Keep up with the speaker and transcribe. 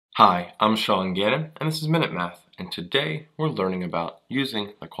Hi, I'm Sean Gannon, and this is Minute Math, and today we're learning about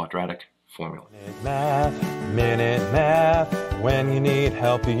using the quadratic formula. Minute Math, when you need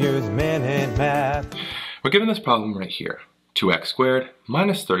help you use Minute Math. We're given this problem right here. 2x squared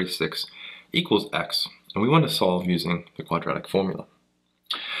minus 36 equals x, and we want to solve using the quadratic formula.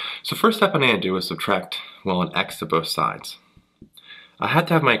 So first step I need to do is subtract, well, an x to both sides. I had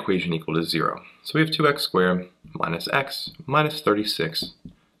to have my equation equal to 0, so we have 2x squared minus x minus 36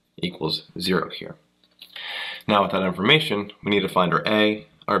 equals 0 here. Now with that information, we need to find our a,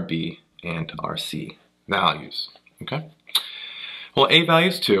 our b, and our c values. Okay? Well, a value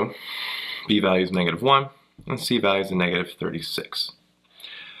is 2, b value is -1, and c value is -36.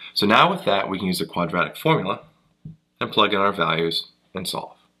 So now with that, we can use the quadratic formula and plug in our values and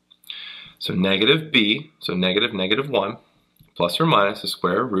solve. So negative b, so -1, plus or minus the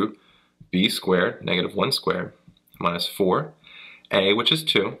square root b squared, -1 squared, minus 4a, which is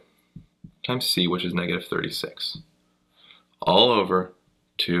 2, times c, which is -36, all over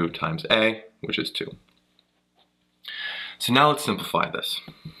 2 times a, which is 2. So now let's simplify this.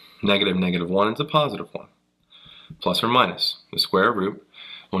 -1 is a +1, plus or minus the square root,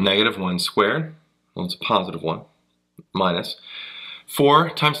 well, -1 squared, well, it's a +1, minus 4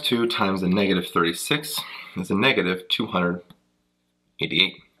 times 2 times the -36 is a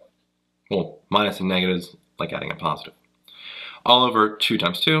 -288. Well, minus a negative is like adding a positive. All over 2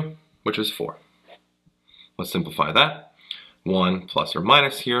 times 2, which is 4. Let's simplify that. 1 plus or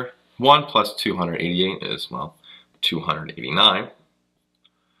minus here. 1 plus 288 is, well, 289.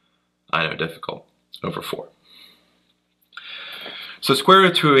 I know, difficult. Over 4. So square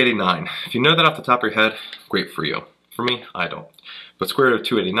root of 289. If you know that off the top of your head, great for you. For me, I don't. But square root of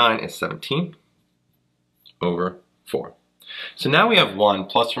 289 is 17 over 4. So now we have 1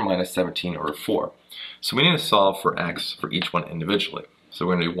 plus or minus 17 over 4. So we need to solve for x for each one individually. So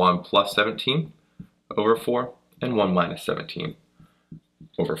we're going to do 1 plus 17 over 4 and 1 minus 17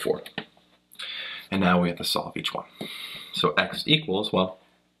 over 4. And now we have to solve each one. So x equals, well,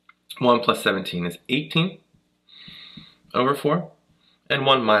 1 plus 17 is 18 over 4, and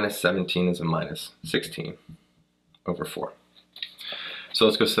 1 minus 17 is a minus 16 over 4. So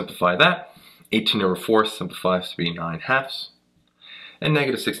let's go simplify that. 18 over 4 simplifies to be 9/2, and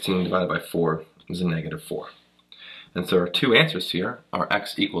 -16 divided by 4 is a -4. And so our two answers here are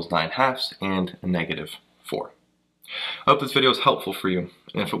x equals 9/2 and a -4. I hope this video was helpful for you,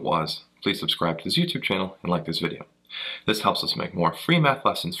 and if it was, please subscribe to this YouTube channel and like this video. This helps us make more free math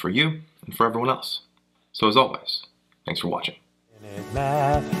lessons for you and for everyone else. So as always, thanks for watching.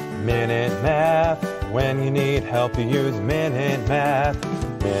 Minute Math, when you need help you use Minute Math.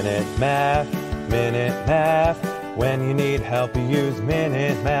 Minute Math, when you need help you use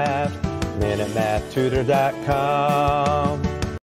Minute Math. MinuteMathTutor.com